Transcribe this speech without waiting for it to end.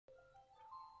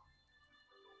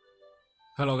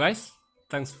Hello guys,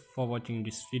 thanks for watching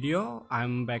this video.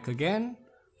 I'm back again.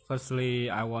 Firstly,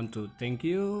 I want to thank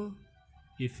you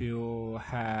if you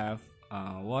have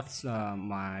watched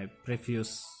my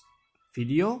previous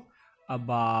video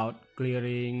about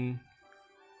clearing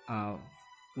uh,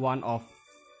 one of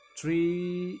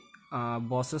three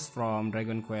bosses from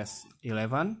Dragon Quest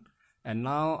 11, and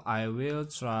now I will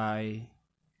try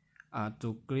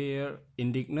to clear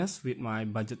Indignus with my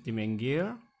budget teaming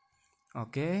gear.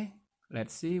 Okay,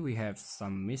 let's see. We have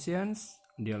some missions.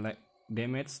 Deal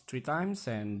damage 3 times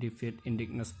and defeat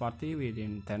Indignus party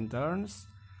within 10 turns.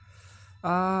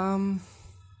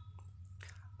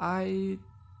 I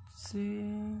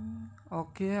think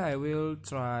okay, I will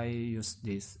try use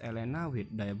this Elena with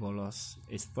Diabolos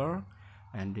Esper,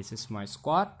 and this is my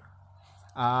squad.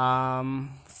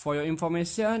 For your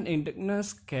information,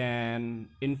 Indignus can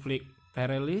inflict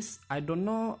paralysis. I don't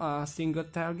know single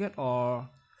target or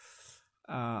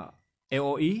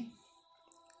AOE.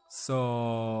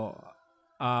 So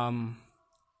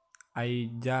I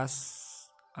just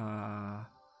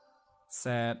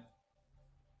set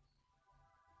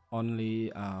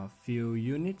only a few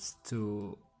units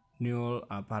to null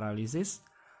paralysis,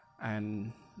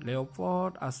 and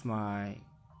Leopold as my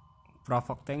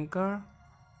provoke tanker.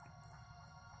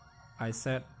 I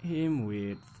set him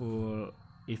with full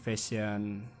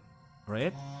evasion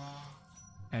rate,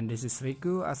 and this is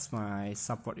Riku as my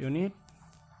support unit.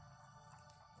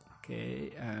 Okay,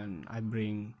 and I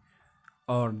bring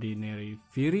ordinary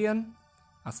Firion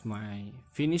as my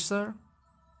finisher.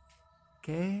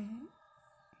 Okay,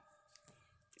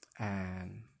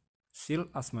 and Shield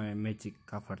as my magic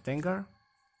cover tanker.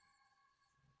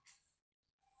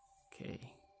 Okay,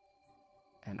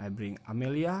 and I bring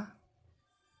Amelia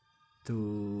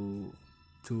to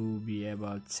be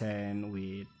able to chain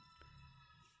with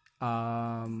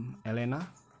Elena.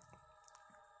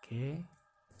 Okay,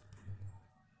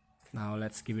 now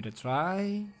let's give it a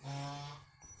try.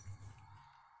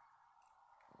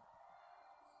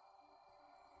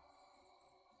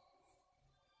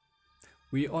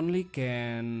 We only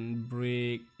can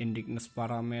break Indignus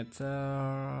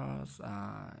parameters,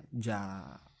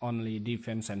 only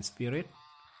defense and spirit.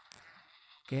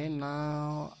 Okay,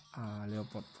 now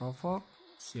Leopold provoke,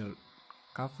 shield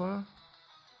cover,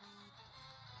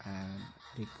 and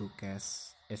Riku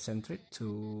cast eccentric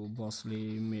to boss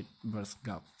limit burst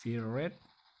gap fear rate,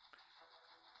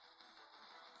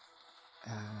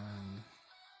 and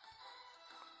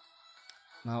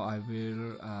now I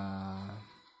will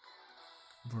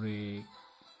break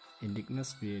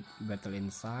Indignus with Battle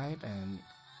Insight and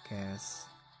cast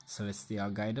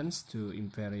Celestial Guidance to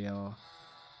Imperial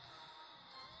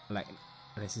Light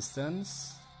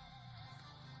Resistance.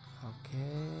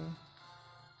 Okay,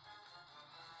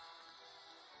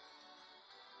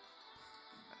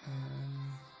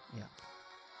 and yeah.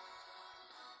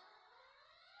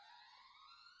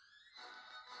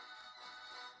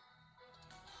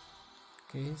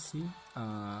 Okay, see,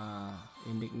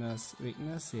 Indignus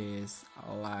weakness is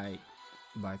like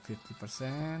by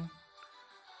 50%.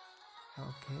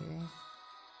 Okay.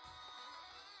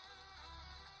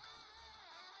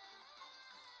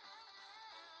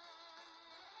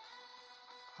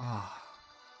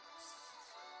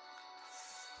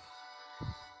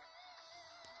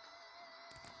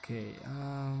 Okay,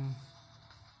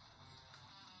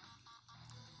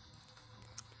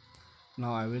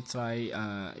 now I will try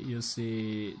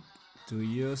to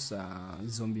use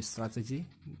zombie strategy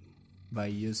by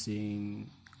using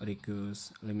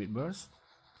Riku's limit burst.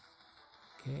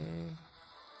 Okay,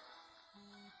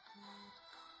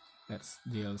 let's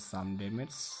deal some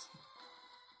damage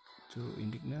to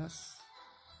Indignus.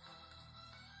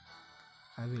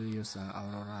 I will use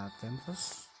Aurora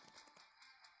Tempest.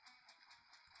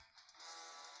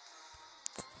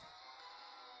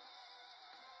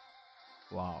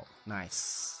 Wow,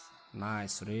 nice,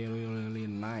 really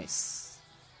nice.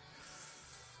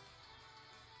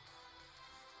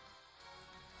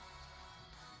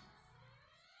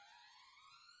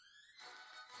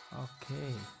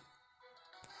 Okay.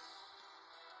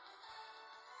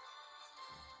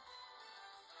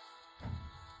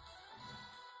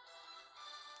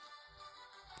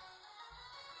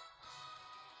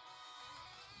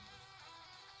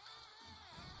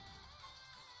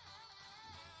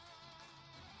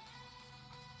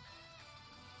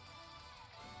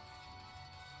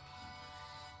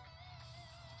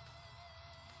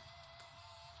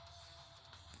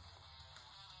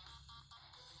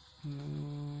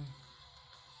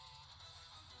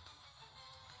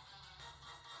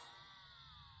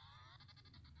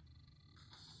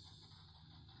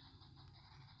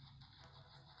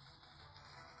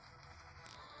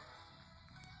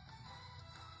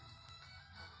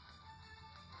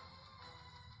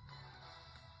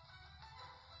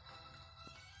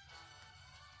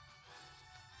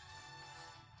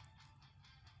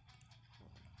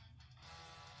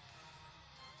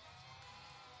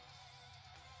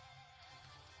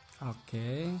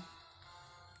 Okay.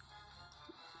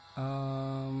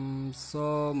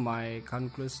 So my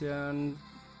conclusion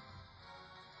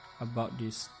about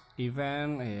this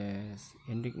event is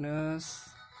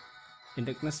Indignus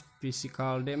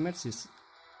physical damage is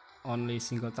only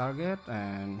single target,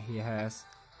 and he has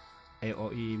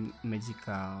AOE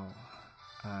magical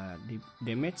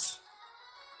damage.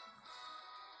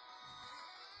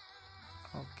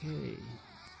 Okay.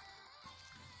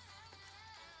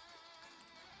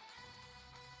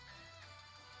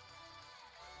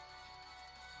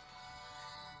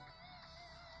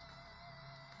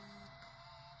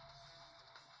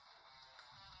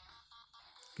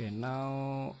 Okay,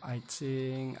 now I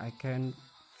think I can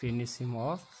finish him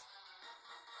off.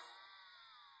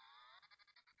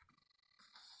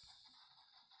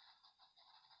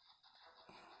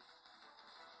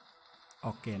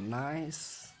 Okay,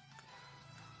 nice.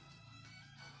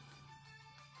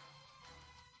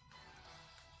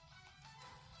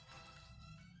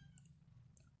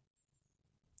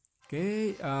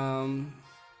 Okay,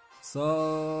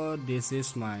 so this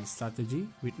is my strategy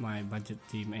with my budget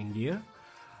team and gear.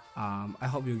 I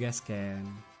hope you guys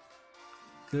can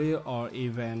clear all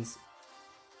events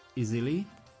easily,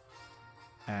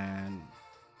 and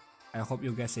I hope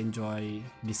you guys enjoy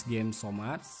this game so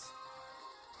much.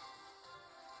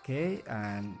 Okay,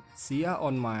 and see ya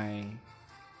on my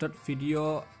third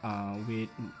video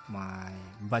with my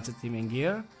budget team and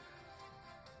gear.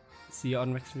 See you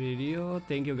on next video.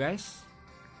 Thank you guys.